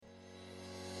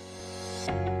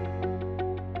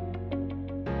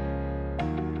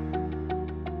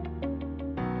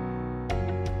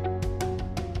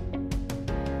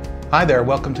Hi there,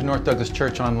 welcome to North Douglas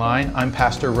Church Online. I'm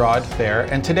Pastor Rod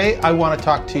Fair, and today I want to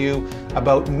talk to you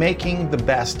about making the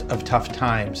best of tough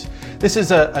times. This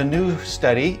is a new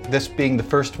study, this being the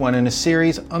first one in a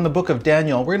series on the book of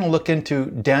Daniel. We're going to look into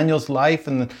Daniel's life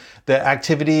and the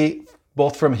activity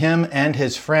both from him and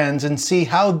his friends and see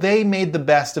how they made the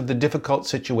best of the difficult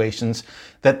situations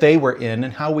that they were in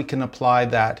and how we can apply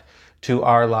that to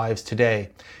our lives today.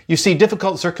 You see,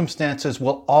 difficult circumstances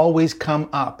will always come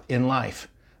up in life.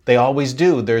 They always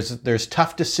do. There's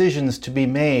tough decisions to be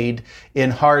made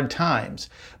in hard times.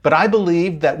 But I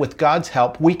believe that with God's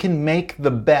help, we can make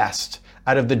the best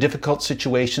out of the difficult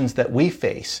situations that we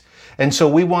face. And so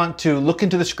we want to look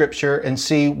into the scripture and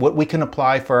see what we can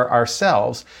apply for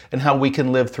ourselves and how we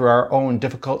can live through our own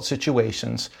difficult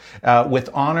situations with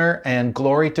honor and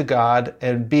glory to God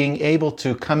and being able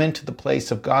to come into the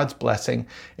place of God's blessing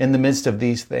in the midst of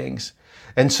these things.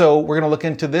 And so we're going to look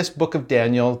into this book of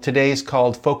Daniel. Today is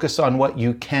called Focus on What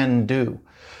You Can Do.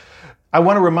 I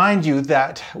want to remind you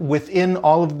that within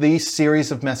all of these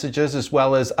series of messages, as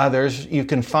well as others, you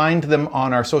can find them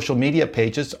on our social media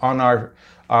pages, on our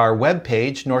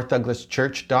webpage,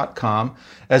 northdouglaschurch.com,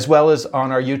 as well as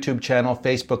on our YouTube channel,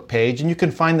 Facebook page. And you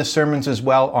can find the sermons as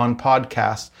well on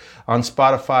podcasts, on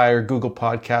Spotify or Google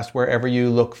Podcasts, wherever you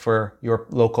look for your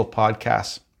local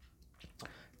podcasts.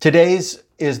 Today's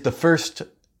is the first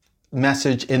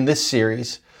message in this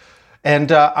series,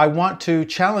 and I want to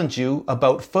challenge you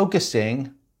about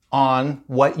focusing on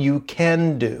what you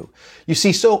can do. You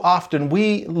see, so often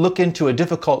we look into a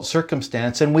difficult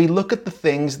circumstance and we look at the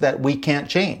things that we can't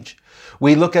change.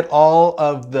 We look at all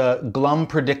of the glum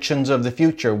predictions of the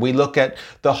future. We look at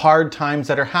the hard times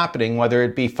that are happening, whether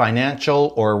it be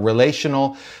financial or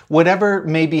relational, whatever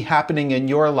may be happening in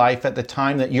your life at the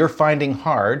time that you're finding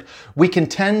hard, we can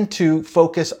tend to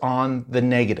focus on the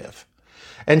negative.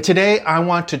 And today I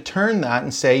want to turn that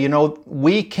and say,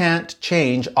 we can't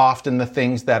change often the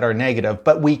things that are negative,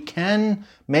 but we can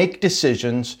make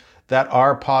decisions that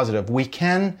are positive. We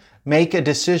can make a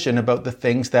decision about the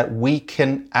things that we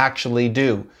can actually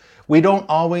do. We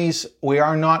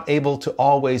are not able to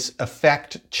always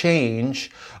affect change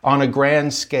on a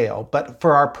grand scale, but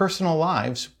for our personal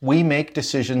lives, we make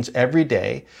decisions every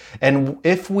day. And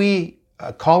if we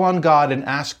call on God and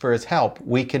ask for His help,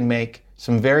 we can make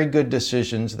some very good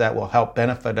decisions that will help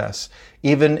benefit us,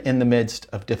 even in the midst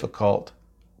of difficult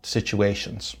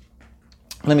situations.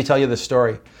 Let me tell you the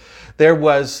story. There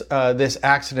was this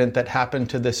accident that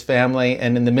happened to this family,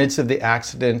 and in the midst of the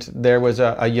accident, there was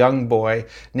a young boy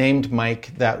named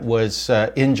Mike that was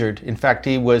injured. In fact,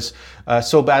 he was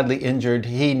so badly injured,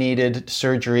 he needed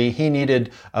surgery. He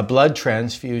needed a blood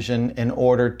transfusion in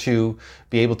order to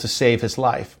be able to save his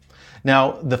life.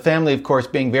 Now, the family, of course,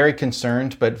 being very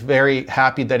concerned, but very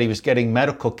happy that he was getting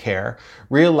medical care,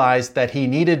 realized that he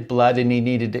needed blood and he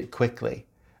needed it quickly.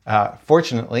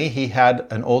 Fortunately, he had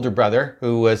an older brother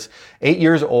who was 8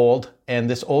 years old, and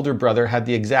this older brother had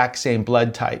the exact same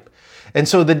blood type. And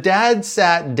so the dad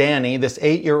sat Danny, this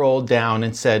 8-year-old, down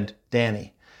and said,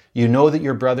 "Danny, you know that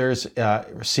your brother's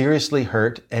seriously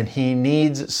hurt and he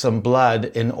needs some blood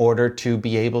in order to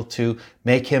be able to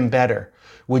make him better.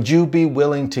 Would you be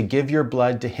willing to give your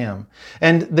blood to him?"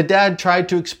 And the dad tried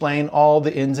to explain all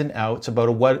the ins and outs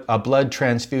about what a blood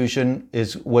transfusion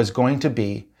was going to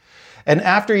be. And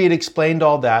after he had explained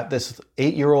all that, this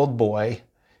 8-year-old boy,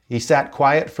 he sat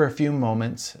quiet for a few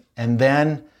moments, and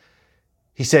then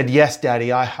he said, "Yes,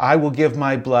 Daddy, I will give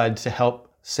my blood to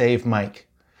help save Mike."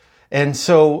 And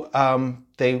so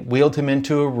they wheeled him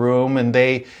into a room, and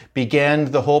they began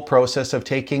the whole process of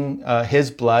taking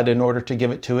his blood in order to give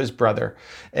it to his brother.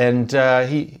 And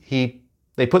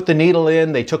they put the needle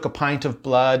in, they took a pint of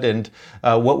blood and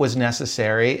what was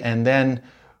necessary, and then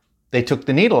they took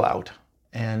the needle out.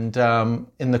 And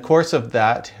in the course of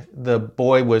that, the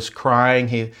boy was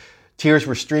crying. Tears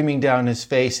were streaming down his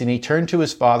face, and he turned to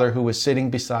his father, who was sitting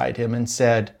beside him, and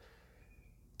said,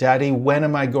 "Daddy, when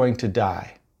am I going to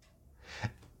die?"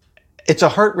 It's a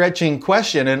heart-wrenching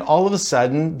question, and all of a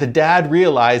sudden, the dad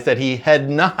realized that he had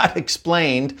not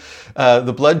explained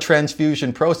the blood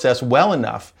transfusion process well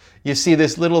enough. You see,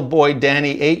 this little boy,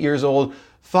 Danny, 8 years old,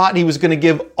 thought he was going to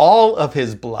give all of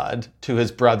his blood to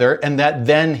his brother and that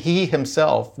then he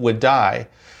himself would die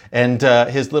and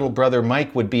his little brother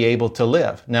Mike would be able to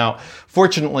live. Now,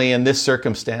 fortunately, in this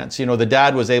circumstance, the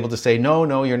dad was able to say,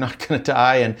 no, you're not going to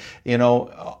die, and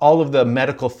all of the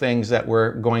medical things that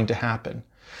were going to happen.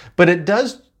 But it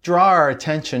does draw our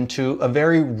attention to a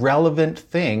very relevant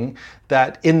thing,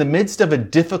 that in the midst of a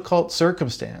difficult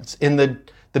circumstance, in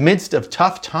the midst of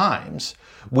tough times,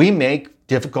 we make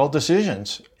difficult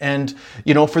decisions. And,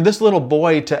 for this little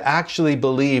boy to actually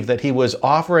believe that he was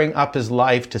offering up his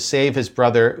life to save his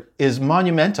brother is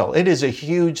monumental. It is a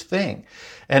huge thing.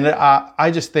 And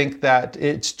I just think that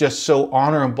it's just so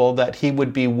honorable that he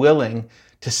would be willing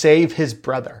to save his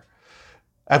brother.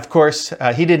 Of course,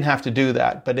 he didn't have to do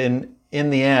that, but in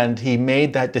the end, he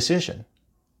made that decision.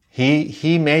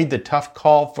 He made the tough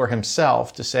call for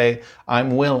himself to say,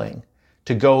 I'm willing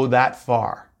to go that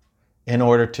far in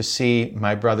order to see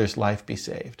my brother's life be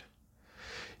saved.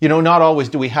 Not always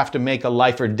do we have to make a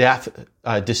life or death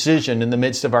decision in the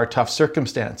midst of our tough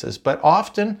circumstances, but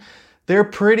often they're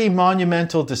pretty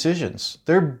monumental decisions.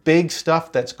 They're big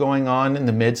stuff that's going on in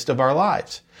the midst of our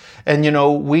lives. And,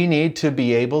 we need to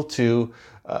be able to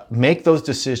make those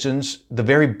decisions the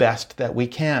very best that we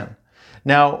can.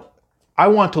 Now, I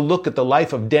want to look at the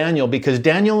life of Daniel because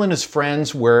Daniel and his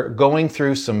friends were going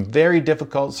through some very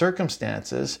difficult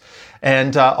circumstances.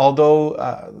 And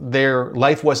although their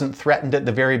life wasn't threatened at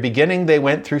the very beginning, they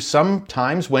went through some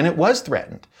times when it was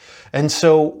threatened. And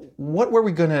so what were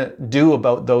we going to do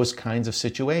about those kinds of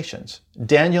situations?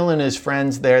 Daniel and his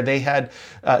friends there, they had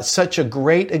such a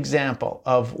great example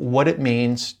of what it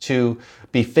means to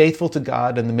be faithful to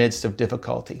God in the midst of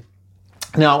difficulty.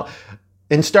 Now,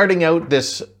 in starting out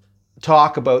this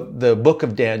talk about the book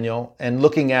of Daniel and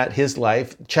looking at his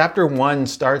life, chapter 1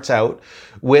 starts out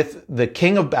with the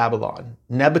king of Babylon,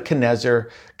 Nebuchadnezzar,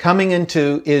 coming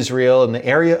into Israel in the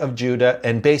area of Judah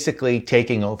and basically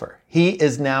taking over. He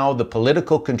is now the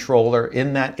political controller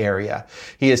in that area.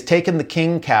 He has taken the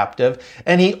king captive,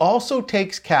 and he also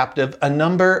takes captive a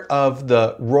number of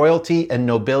the royalty and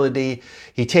nobility.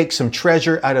 He takes some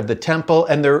treasure out of the temple,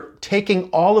 and they're taking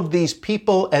all of these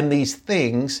people and these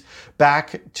things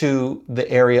back to the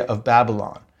area of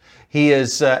Babylon. He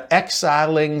is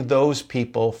exiling those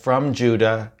people from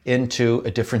Judah into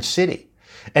a different city.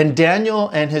 And Daniel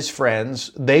and his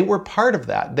friends, they were part of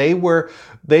that. They were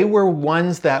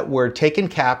ones that were taken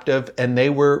captive and they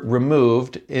were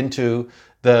removed into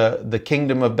the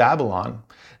kingdom of Babylon.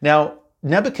 Now,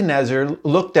 Nebuchadnezzar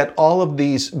looked at all of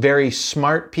these very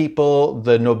smart people,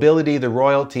 the nobility, the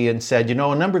royalty, and said, a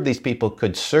number of these people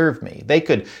could serve me. They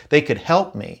could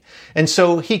help me. And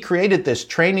so he created this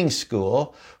training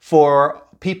school for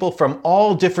people from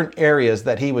all different areas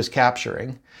that he was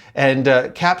capturing,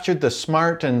 and captured the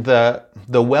smart and the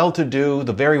well-to-do,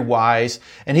 the very wise,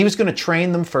 and he was going to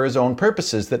train them for his own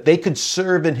purposes, that they could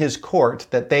serve in his court,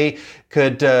 that they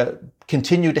could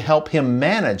continue to help him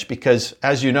manage, because,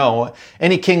 as you know,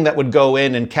 any king that would go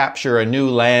in and capture a new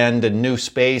land and new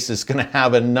space is going to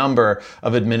have a number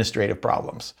of administrative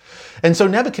problems. And so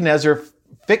Nebuchadnezzar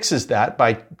fixes that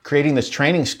by creating this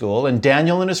training school, and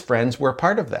Daniel and his friends were a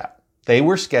part of that. They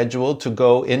were scheduled to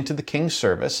go into the king's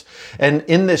service, and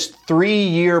in this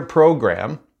 3-year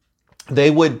program,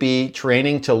 they would be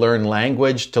training to learn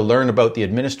language, to learn about the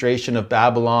administration of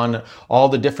Babylon, all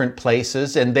the different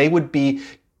places, and they would be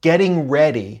getting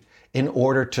ready in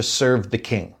order to serve the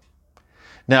king.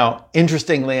 Now,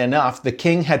 interestingly enough, the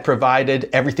king had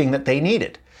provided everything that they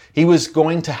needed. He was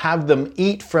going to have them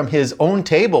eat from his own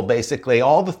table, basically,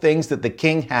 all the things that the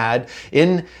king had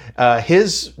in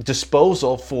his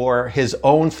disposal for his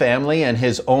own family and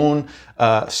his own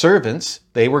servants.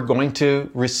 They were going to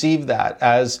receive that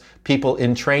as people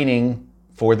in training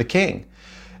for the king.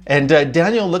 And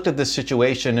Daniel looked at this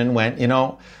situation and went,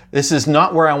 this is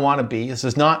not where I want to be. This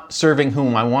is not serving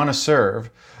whom I want to serve,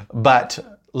 but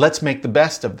let's make the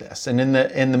best of this. And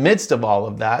in the midst of all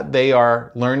of that, they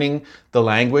are learning the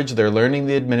language, they're learning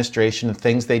the administration of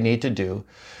things they need to do.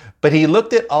 But he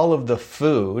looked at all of the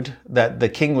food that the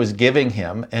king was giving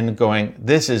him and going,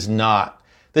 this is not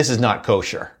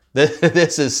kosher.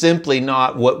 This is simply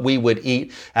not what we would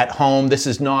eat at home. This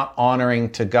is not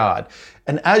honoring to God.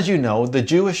 And as you know, the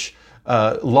Jewish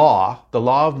law, the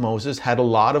law of Moses, had a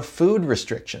lot of food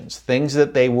restrictions, things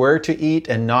that they were to eat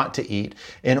and not to eat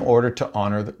in order to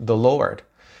honor the Lord.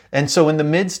 And so in the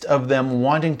midst of them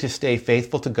wanting to stay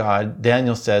faithful to God,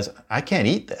 Daniel says, I can't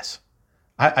eat this.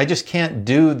 I just can't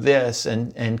do this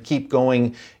and keep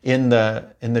going in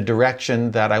the direction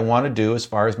that I want to do as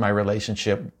far as my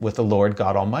relationship with the Lord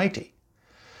God Almighty.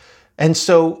 And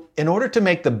so in order to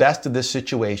make the best of this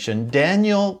situation,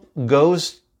 Daniel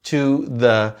goes to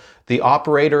the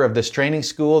operator of this training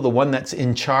school, the one that's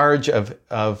in charge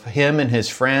of him and his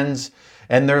friends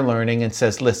and their learning, and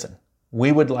says, listen,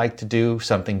 we would like to do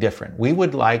something different. We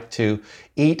would like to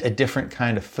eat a different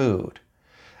kind of food.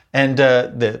 And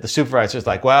the supervisor's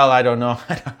like, well, I don't know.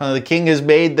 The king has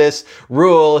made this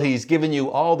rule. He's given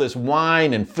you all this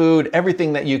wine and food,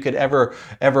 everything that you could ever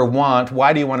want.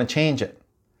 Why do you want to change it?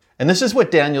 And this is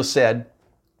what Daniel said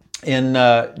in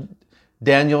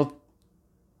Daniel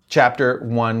chapter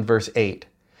 1, verse 8.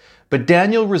 But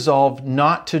Daniel resolved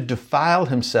not to defile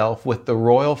himself with the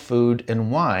royal food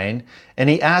and wine, and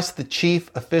he asked the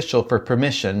chief official for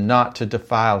permission not to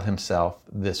defile himself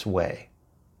this way.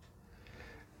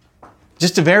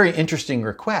 Just a very interesting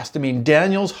request. I mean,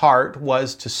 Daniel's heart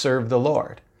was to serve the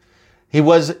Lord. He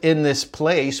was in this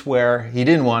place where he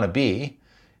didn't want to be.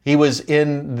 He was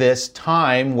in this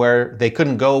time where they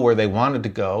couldn't go where they wanted to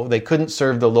go. They couldn't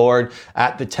serve the Lord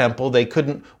at the temple. They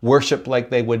couldn't worship like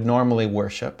they would normally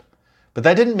worship. But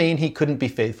that didn't mean he couldn't be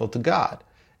faithful to God.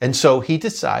 And so he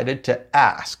decided to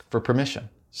ask for permission.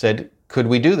 Said, could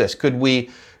we do this? Could we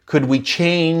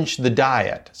change the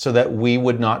diet so that we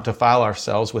would not defile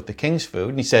ourselves with the king's food?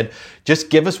 And he said, just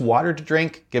give us water to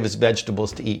drink, give us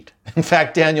vegetables to eat. In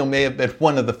fact, Daniel may have been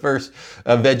one of the first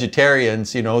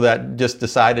vegetarians, that just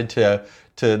decided to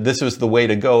this was the way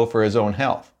to go for his own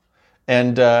health.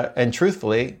 And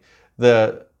truthfully,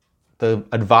 the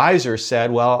advisor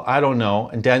said, well, I don't know.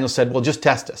 And Daniel said, well, just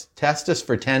test us. Test us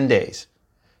for 10 days.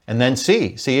 And then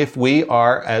see if we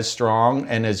are as strong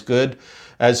and as good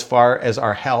as far as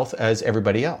our health as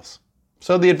everybody else.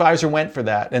 So the advisor went for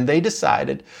that, and they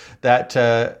decided that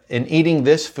in eating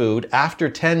this food, after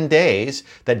 10 days,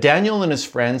 that Daniel and his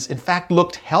friends, in fact,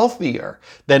 looked healthier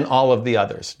than all of the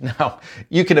others. Now,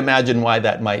 you can imagine why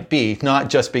that might be, not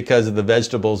just because of the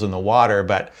vegetables and the water,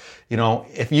 but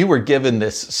if you were given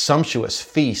this sumptuous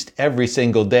feast every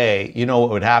single day, you know what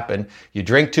would happen. You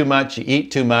drink too much, you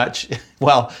eat too much.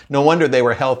 Well, no wonder they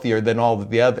were healthier than all of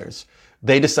the others.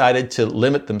 They decided to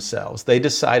limit themselves. They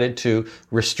decided to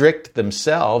restrict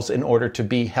themselves in order to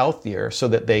be healthier so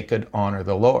that they could honor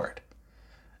the Lord.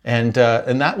 And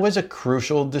that was a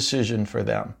crucial decision for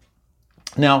them.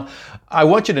 Now, I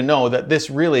want you to know that this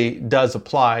really does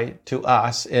apply to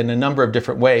us in a number of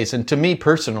different ways. And to me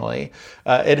personally,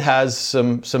 it has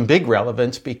some big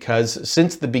relevance because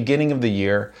since the beginning of the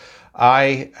year,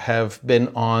 I have been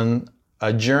on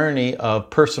a journey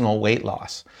of personal weight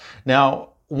loss. Now,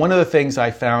 one of the things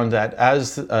I found that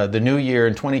as the new year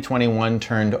in 2021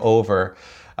 turned over,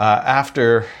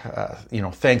 after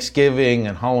Thanksgiving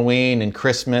and Halloween and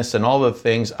Christmas and all the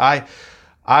things, I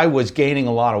was gaining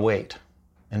a lot of weight.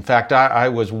 In fact, I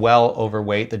was well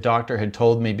overweight. The doctor had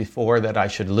told me before that I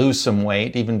should lose some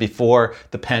weight, even before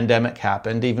the pandemic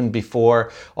happened, even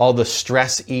before all the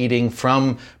stress eating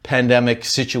from pandemic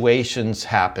situations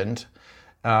happened.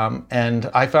 And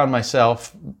I found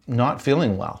myself not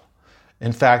feeling well.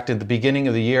 In fact, at the beginning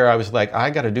of the year, I was like, I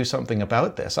got to do something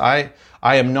about this. I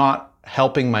am not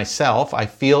helping myself. I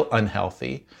feel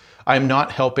unhealthy. I'm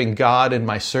not helping God in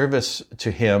my service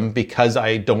to Him because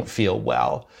I don't feel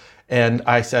well. And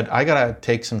I said, I got to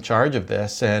take some charge of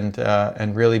this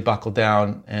and really buckle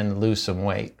down and lose some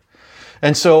weight.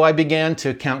 And so I began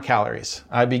to count calories.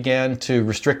 I began to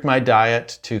restrict my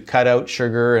diet, to cut out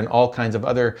sugar and all kinds of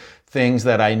other things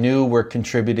that I knew were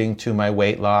contributing to my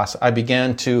weight loss. I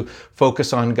began to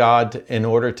focus on God in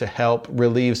order to help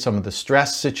relieve some of the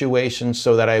stress situations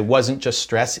so that I wasn't just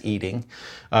stress eating,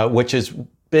 which has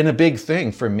been a big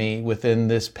thing for me within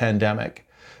this pandemic.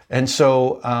 And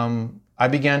so I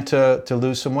began to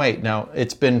lose some weight. Now,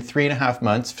 it's been 3.5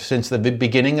 months since the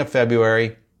beginning of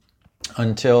February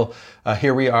until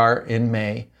here we are in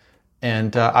May,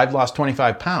 and I've lost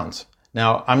 25 pounds.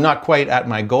 Now, I'm not quite at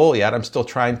my goal yet. I'm still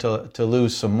trying to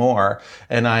lose some more,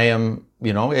 and I am,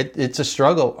 it's a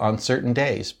struggle on certain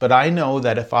days. But I know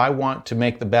that if I want to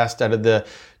make the best out of the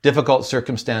difficult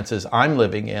circumstances I'm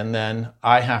living in, then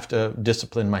I have to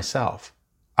discipline myself.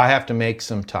 I have to make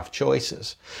some tough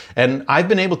choices. And I've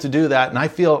been able to do that, and I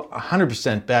feel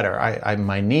 100% better.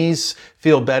 My knees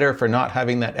feel better for not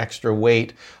having that extra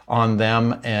weight on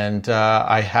them, and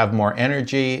I have more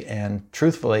energy, and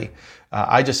truthfully,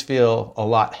 I just feel a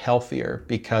lot healthier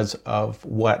because of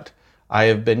what I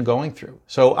have been going through.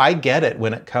 So I get it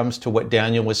when it comes to what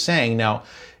Daniel was saying. Now,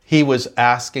 he was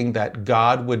asking that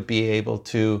God would be able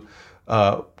to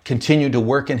continue to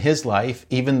work in his life,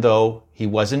 even though he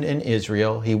wasn't in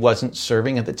Israel, he wasn't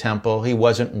serving at the temple, he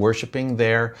wasn't worshiping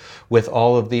there with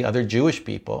all of the other Jewish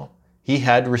people. He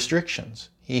had restrictions.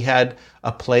 He had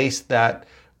a place that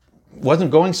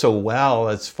wasn't going so well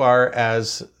as far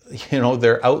as,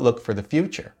 their outlook for the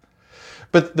future.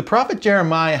 But the prophet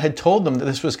Jeremiah had told them that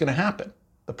this was going to happen.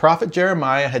 The prophet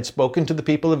Jeremiah had spoken to the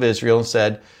people of Israel and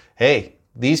said, hey,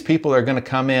 these people are going to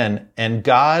come in, and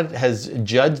God has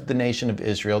judged the nation of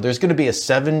Israel. There's going to be a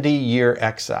 70-year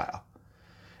exile.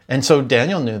 And so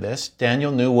Daniel knew this.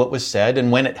 Daniel knew what was said.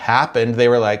 And when it happened, they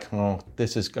were like, oh,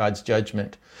 this is God's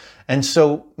judgment. And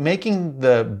so making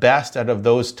the best out of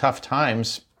those tough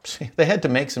times, they had to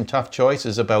make some tough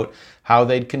choices about how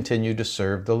they'd continue to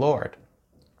serve the Lord.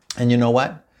 And you know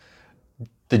what?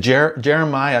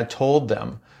 Jeremiah told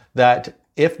them that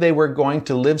if they were going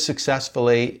to live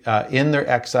successfully in their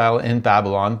exile in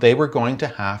Babylon, they were going to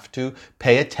have to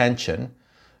pay attention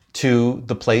to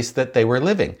the place that they were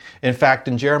living. In fact,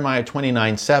 in Jeremiah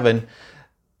 29:7,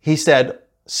 he said,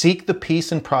 "Seek the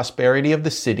peace and prosperity of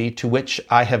the city to which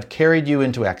I have carried you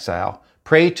into exile.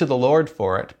 Pray to the Lord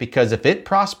for it, because if it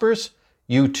prospers,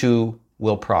 you too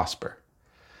will prosper."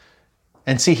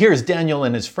 And see, here's Daniel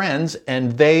and his friends,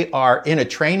 and they are in a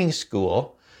training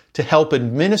school to help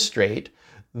administrate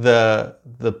the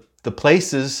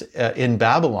places in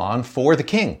Babylon for the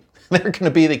king. They're going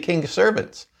to be the king's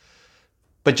servants.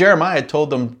 But Jeremiah told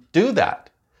them, do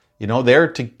that. You know, they're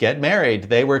to get married.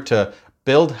 They were to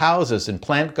build houses and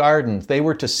plant gardens. They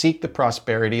were to seek the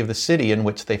prosperity of the city in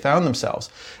which they found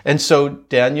themselves. And so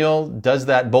Daniel does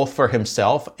that both for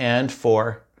himself and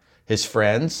for his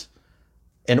friends.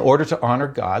 In order to honor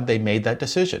God, they made that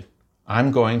decision. I'm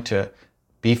going to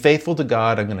be faithful to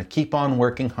God. I'm going to keep on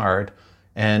working hard.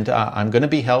 And I'm going to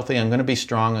be healthy. I'm going to be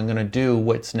strong. I'm going to do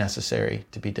what's necessary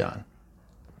to be done.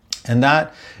 And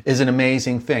that is an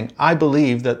amazing thing. I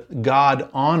believe that God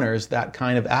honors that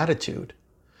kind of attitude.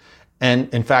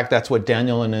 And in fact, that's what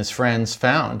Daniel and his friends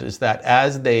found, is that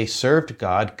as they served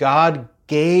God, God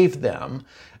gave them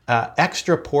an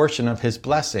extra portion of his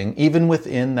blessing, even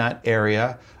within that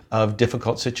area of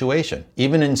difficult situation.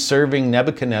 Even in serving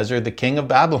Nebuchadnezzar, the king of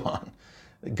Babylon,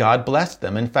 God blessed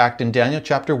them. In fact, in Daniel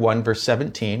chapter 1, verse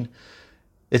 17,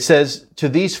 it says, "To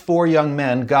these 4 young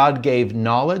men, God gave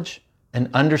knowledge and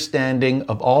understanding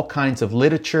of all kinds of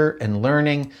literature and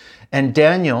learning, and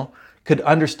Daniel could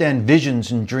understand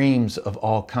visions and dreams of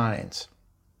all kinds."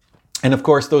 And of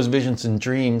course, those visions and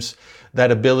dreams,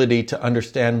 that ability to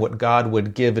understand what God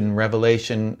would give in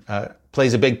Revelation,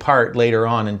 plays a big part later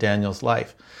on in Daniel's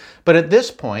life. But at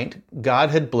this point, God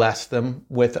had blessed them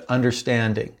with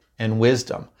understanding and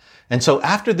wisdom. And so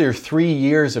after their 3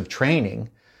 years of training,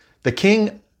 the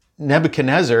king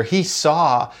Nebuchadnezzar, he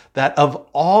saw that of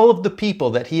all of the people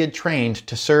that he had trained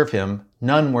to serve him,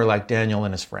 none were like Daniel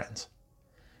and his friends.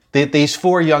 These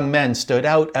 4 young men stood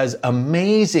out as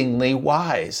amazingly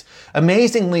wise,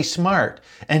 amazingly smart,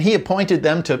 and he appointed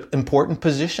them to important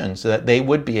positions so that they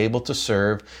would be able to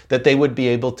serve, that they would be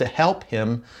able to help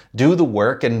him do the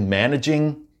work in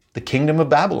managing the kingdom of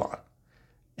Babylon.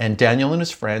 And Daniel and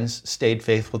his friends stayed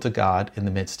faithful to God in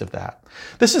the midst of that.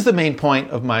 This is the main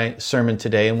point of my sermon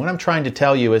today. And what I'm trying to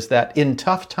tell you is that in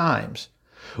tough times,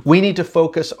 we need to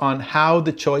focus on how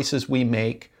the choices we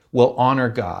make will honor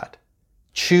God.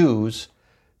 Choose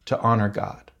to honor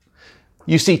God.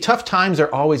 You see, tough times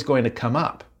are always going to come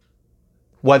up.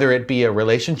 Whether it be a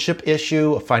relationship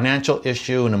issue, a financial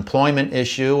issue, an employment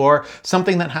issue, or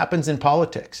something that happens in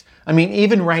politics. I mean,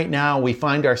 even right now, we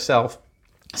find ourselves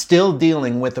still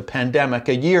dealing with the pandemic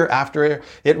a year after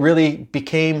it really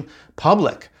became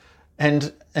public.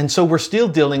 And so we're still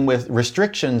dealing with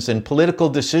restrictions and political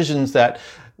decisions that,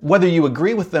 whether you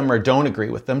agree with them or don't agree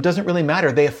with them, doesn't really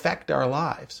matter. They affect our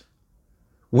lives.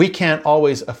 We can't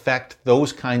always affect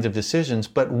those kinds of decisions,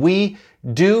 but we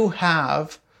do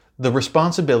have the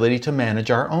responsibility to manage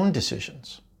our own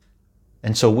decisions.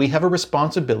 And so we have a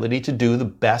responsibility to do the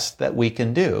best that we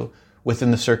can do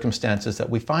within the circumstances that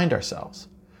we find ourselves.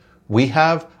 We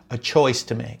have a choice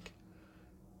to make.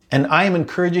 And I am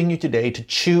encouraging you today to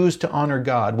choose to honor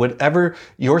God. Whatever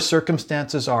your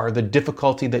circumstances are, the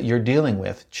difficulty that you're dealing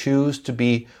with, choose to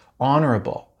be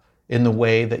honorable in the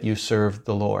way that you serve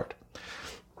the Lord.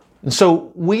 And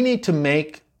so we need to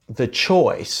make the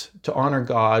choice to honor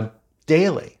God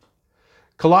daily.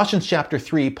 Colossians chapter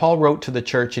 3, Paul wrote to the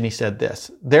church and he said this,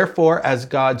 "Therefore, as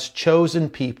God's chosen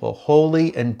people,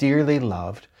 holy and dearly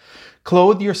loved,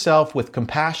 clothe yourself with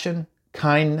compassion,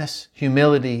 kindness,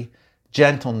 humility,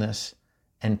 gentleness,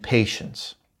 and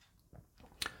patience."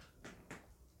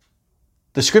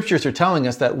 The scriptures are telling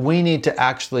us that we need to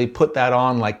actually put that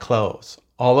on like clothes.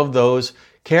 All of those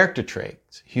character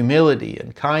traits, humility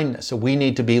and kindness. So we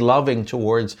need to be loving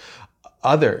towards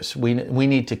others. We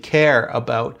need to care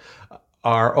about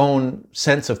our own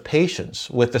sense of patience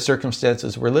with the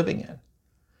circumstances we're living in.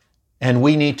 And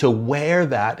we need to wear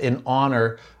that in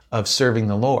honor of serving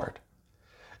the Lord.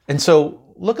 And so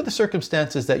look at the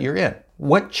circumstances that you're in.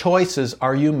 What choices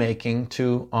are you making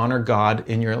to honor God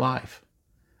in your life?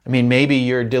 I mean, maybe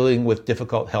you're dealing with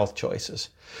difficult health choices.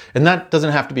 And that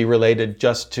doesn't have to be related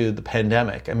just to the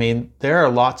pandemic. I mean, there are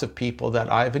lots of people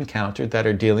that I've encountered that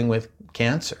are dealing with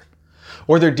cancer.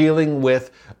 Or they're dealing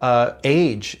with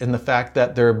age and the fact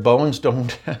that their bones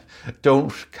don't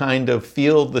kind of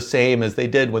feel the same as they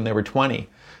did when they were 20.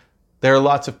 There are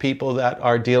lots of people that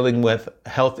are dealing with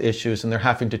health issues and they're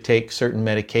having to take certain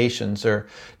medications. Or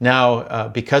now,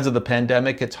 because of the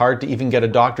pandemic, it's hard to even get a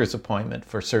doctor's appointment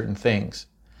for certain things.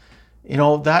 You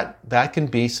know, that can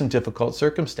be some difficult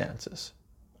circumstances.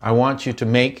 I want you to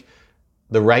make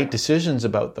the right decisions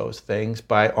about those things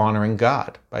by honoring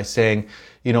God, by saying,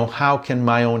 you know, how can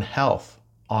my own health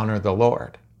honor the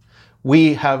Lord?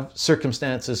 We have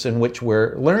circumstances in which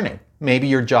we're learning. Maybe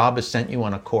your job has sent you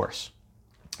on a course.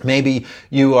 Maybe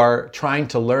you are trying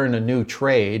to learn a new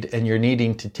trade and you're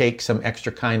needing to take some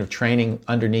extra kind of training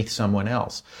underneath someone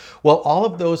else. Well, all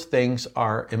of those things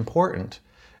are important.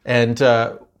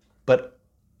 But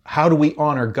how do we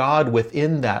honor God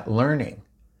within that learning?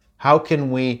 How can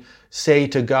we say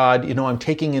to God, you know, I'm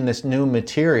taking in this new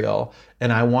material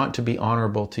and I want to be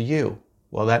honorable to you?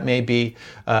 Well, that may be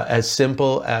as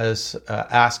simple as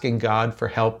asking God for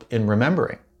help in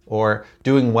remembering or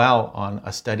doing well on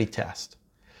a study test.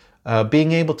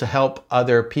 Being able to help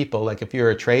other people, like if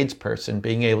you're a tradesperson,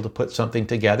 being able to put something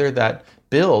together that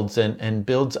builds and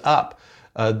builds up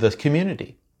the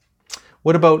community.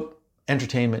 What about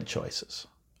entertainment choices?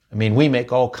 I mean, we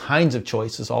make all kinds of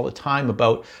choices all the time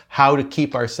about how to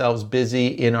keep ourselves busy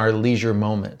in our leisure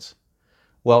moments.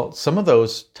 Well, some of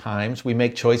those times we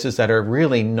make choices that are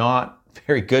really not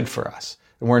very good for us.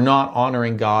 And we're not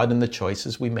honoring God in the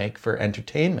choices we make for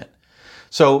entertainment.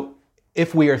 So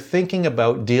if we are thinking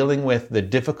about dealing with the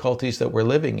difficulties that we're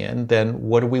living in, then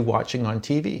what are we watching on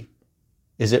TV?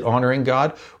 Is it honoring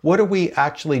God? What are we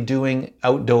actually doing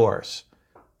outdoors?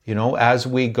 You know, as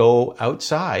we go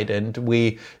outside and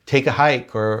we take a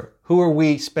hike, or who are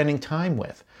we spending time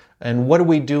with? And what are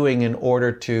we doing in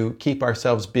order to keep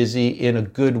ourselves busy in a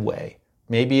good way?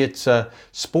 Maybe it's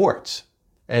sports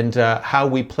and how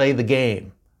we play the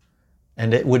game.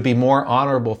 And it would be more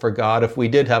honorable for God if we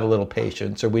did have a little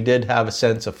patience, or we did have a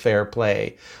sense of fair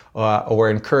play or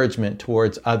encouragement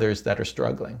towards others that are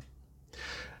struggling.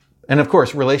 And of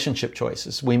course, relationship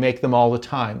choices. We make them all the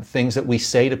time. Things that we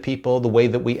say to people, the way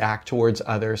that we act towards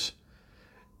others.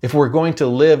 If we're going to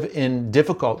live in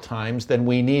difficult times, then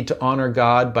we need to honor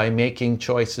God by making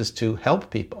choices to help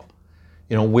people.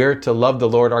 You know, we're to love the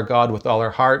Lord our God with all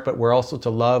our heart, but we're also to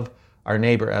love our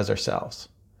neighbor as ourselves.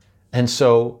 And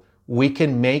so we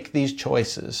can make these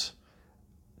choices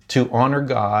to honor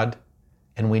God,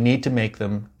 and we need to make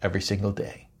them every single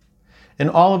day. And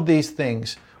all of these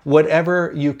things,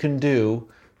 whatever you can do,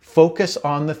 focus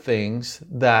on the things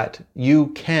that you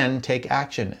can take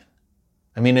action in.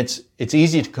 I mean, it's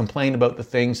easy to complain about the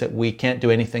things that we can't do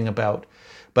anything about,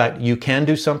 but you can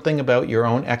do something about your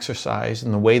own exercise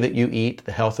and the way that you eat,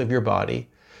 the health of your body.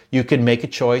 You can make a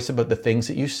choice about the things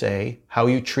that you say, how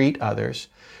you treat others.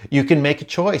 You can make a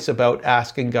choice about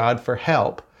asking God for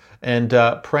help and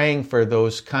praying for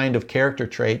those kind of character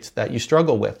traits that you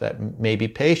struggle with, that may be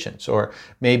patience or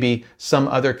maybe some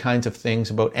other kinds of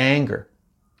things about anger.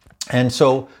 And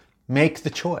so make the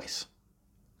choice.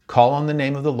 Call on the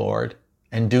name of the Lord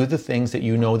and do the things that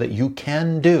you know that you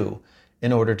can do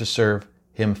in order to serve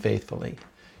Him faithfully.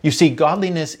 You see,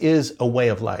 godliness is a way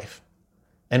of life.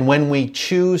 And when we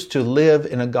choose to live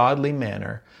in a godly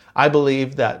manner, I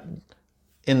believe that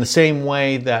in the same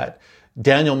way that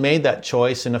Daniel made that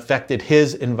choice and affected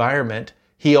his environment,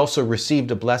 he also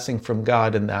received a blessing from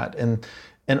God in that.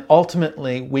 And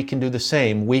ultimately, we can do the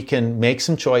same. We can make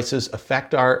some choices,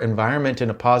 affect our environment in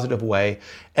a positive way,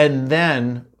 and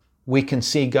then we can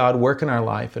see God work in our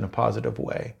life in a positive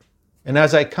way. And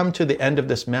as I come to the end of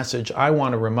this message, I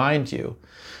want to remind you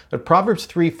that Proverbs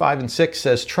 3, 5, and 6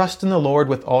 says, "Trust in the Lord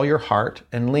with all your heart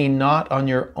and lean not on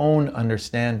your own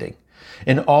understanding.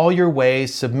 In all your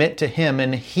ways submit to Him,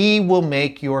 and He will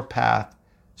make your path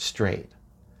straight."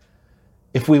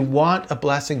 If we want a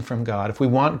blessing from God, if we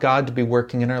want God to be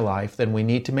working in our life, then we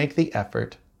need to make the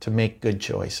effort to make good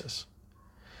choices.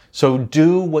 So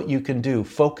do what you can do.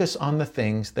 Focus on the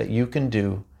things that you can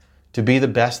do to be the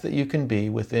best that you can be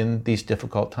within these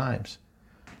difficult times.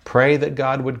 Pray that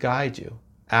God would guide you.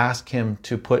 Ask Him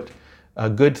to put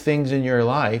good things in your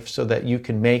life so that you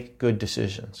can make good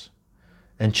decisions.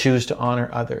 And choose to honor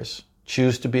others.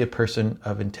 Choose to be a person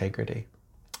of integrity.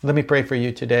 Let me pray for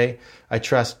you today. I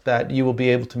trust that you will be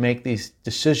able to make these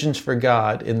decisions for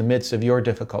God in the midst of your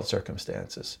difficult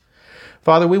circumstances.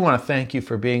 Father, we want to thank you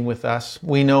for being with us.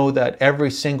 We know that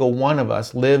every single one of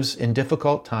us lives in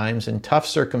difficult times and tough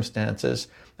circumstances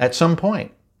at some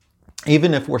point.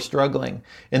 Even if we're struggling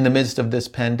in the midst of this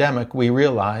pandemic, we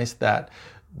realize that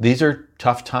these are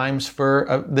tough times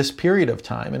for this period of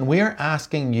time. And we are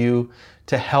asking you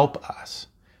to help us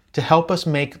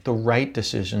make the right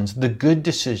decisions, the good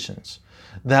decisions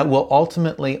that will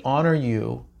ultimately honor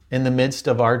you in the midst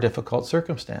of our difficult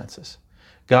circumstances.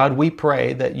 God, we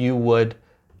pray that you would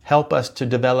help us to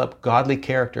develop godly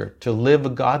character, to live a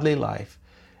godly life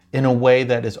in a way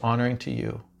that is honoring to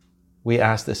you. We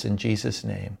ask this in Jesus'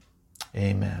 name.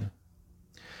 Amen.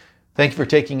 Thank you for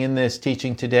taking in this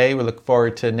teaching today. We look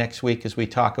forward to next week as we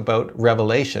talk about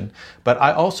Revelation. But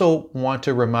I also want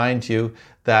to remind you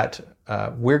that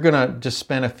we're going to just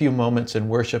spend a few moments in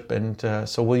worship, and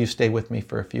so will you stay with me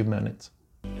for a few minutes?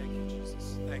 Thank you,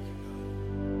 Jesus. Thank you, God.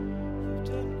 You've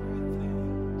done great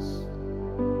things.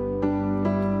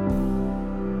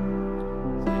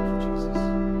 Thank you, Jesus.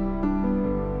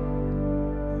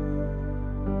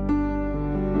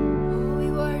 Oh, we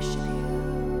worship you.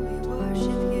 We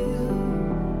worship you.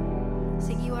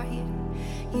 Sing, you are here.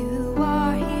 You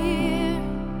are here,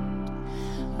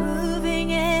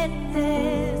 moving in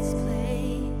this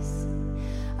place.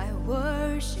 I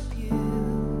worship you.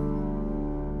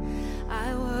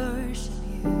 I worship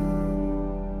you.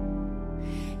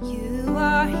 You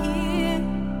are here,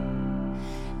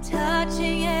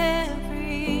 touching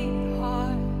every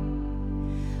heart.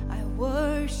 I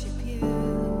worship you.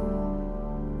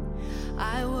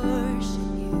 I worship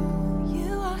you.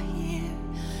 You are here.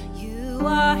 You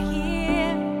are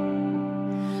here,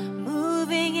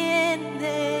 moving in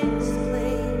this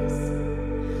place.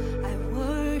 I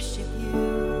worship you.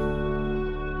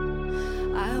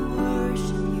 I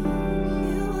worship you.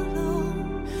 You alone.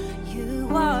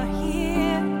 You are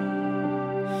here,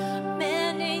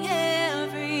 mending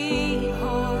every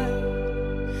heart.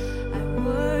 I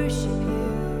worship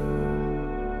you.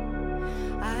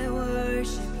 I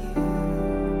worship you.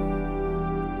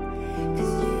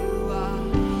 'Cause you are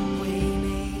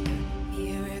waymaker,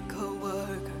 miracle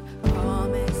worker,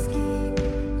 promise keeper,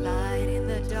 light in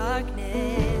the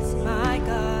darkness. My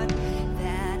God,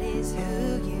 that is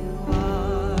who you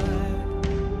are.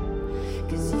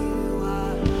 'Cause you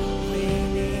are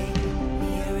waymaker,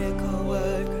 miracle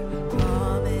worker,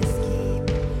 promise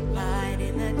keeper, light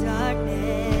in the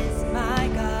darkness. My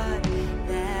God,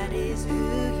 that is who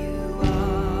you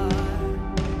are.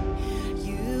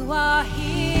 You are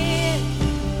here,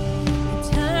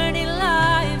 turning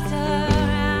lives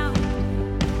around.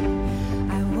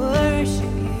 I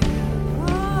worship you.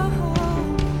 Oh,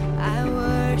 I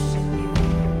worship you.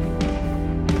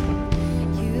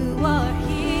 You are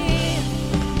here,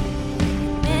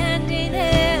 mending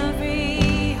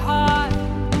every heart.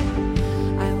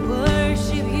 I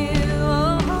worship you.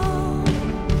 Oh,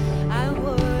 I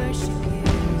worship you.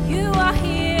 You are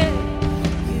here.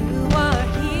 You are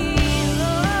here.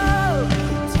 Oh,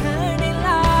 turning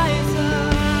lives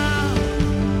around.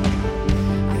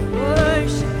 I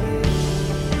worship you.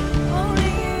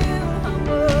 Only you. I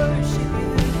worship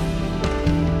you.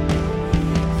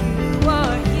 You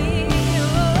are here.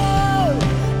 Oh,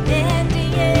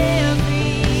 mending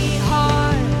every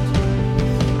heart.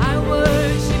 I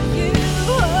worship you.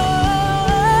 Oh,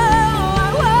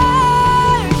 I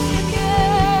worship you.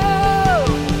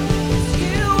 'Cause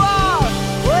you are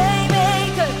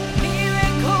waymaker,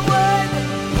 miracle worker,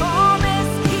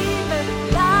 promise keeper,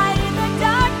 light in the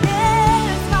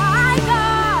darkness. My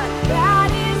God, that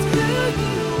is who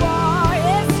you are.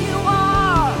 Yes, you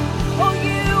are. Oh,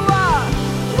 you are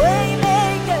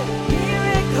waymaker,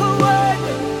 miracle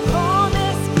worker,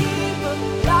 promise keeper,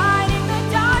 light in the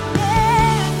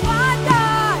darkness. My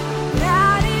God,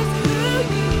 that is who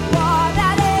you are.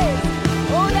 That is,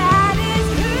 oh, that is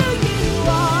who you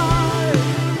are.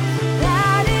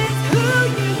 That is who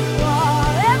you are.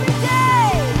 Every day,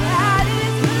 that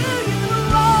is who you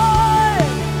are.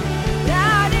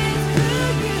 That is who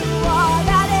you are.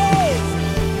 That is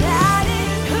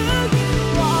who you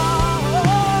are.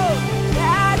 Oh,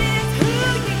 that is who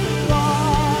you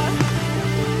are.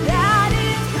 That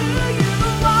is who you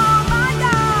are, my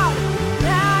God.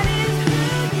 That is who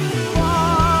you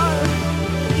are.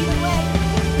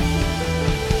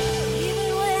 Even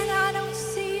when I don't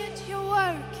see it, you're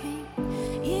working.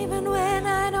 Even when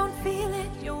I don't feel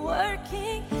it, you're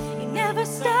working. You never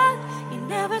stop. You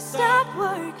never stop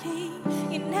working.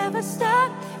 You never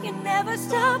stop. You never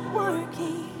stop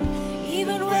working.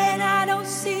 Even when I don't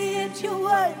see it, you're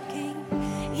working.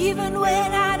 Even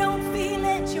when I don't feel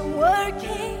it, you're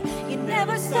working. You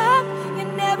never stop. You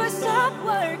never stop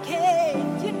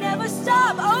working. You never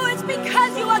stop. Oh, it's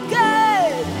because you are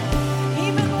good.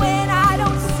 Even when I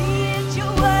don't see it,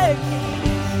 you're working.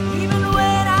 Even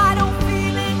when I don't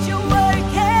feel it, you're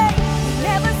working. You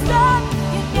never stop.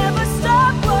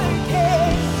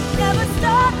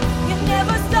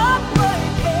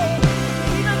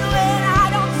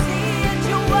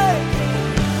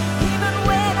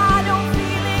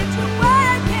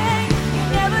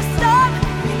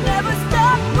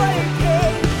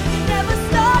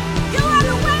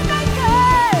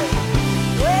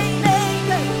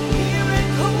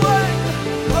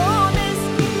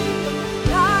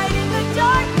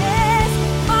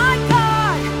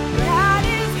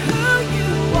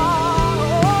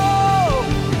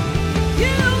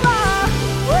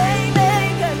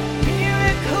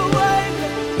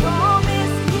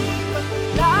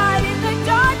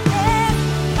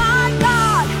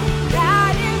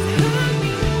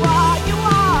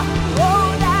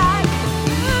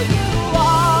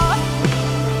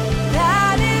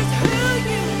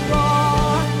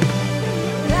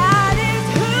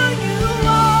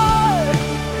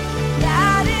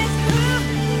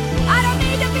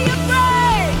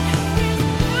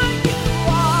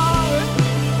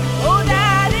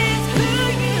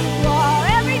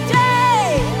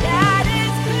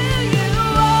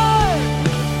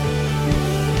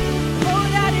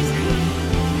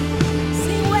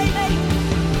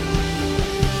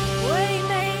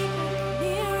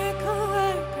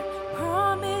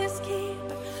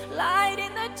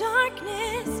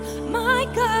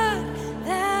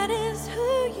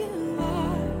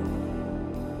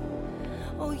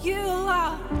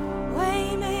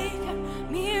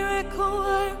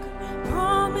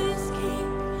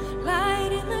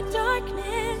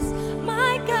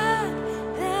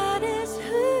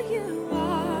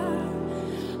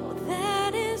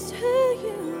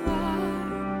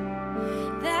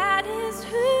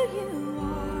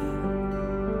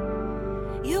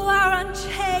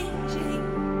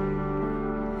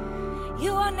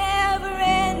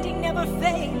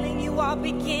 are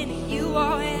beginning, you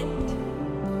are end.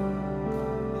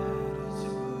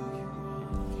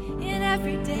 In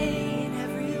every day, in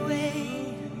every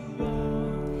way,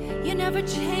 you never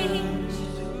change.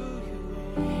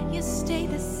 You stay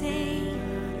the same.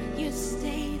 You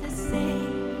stay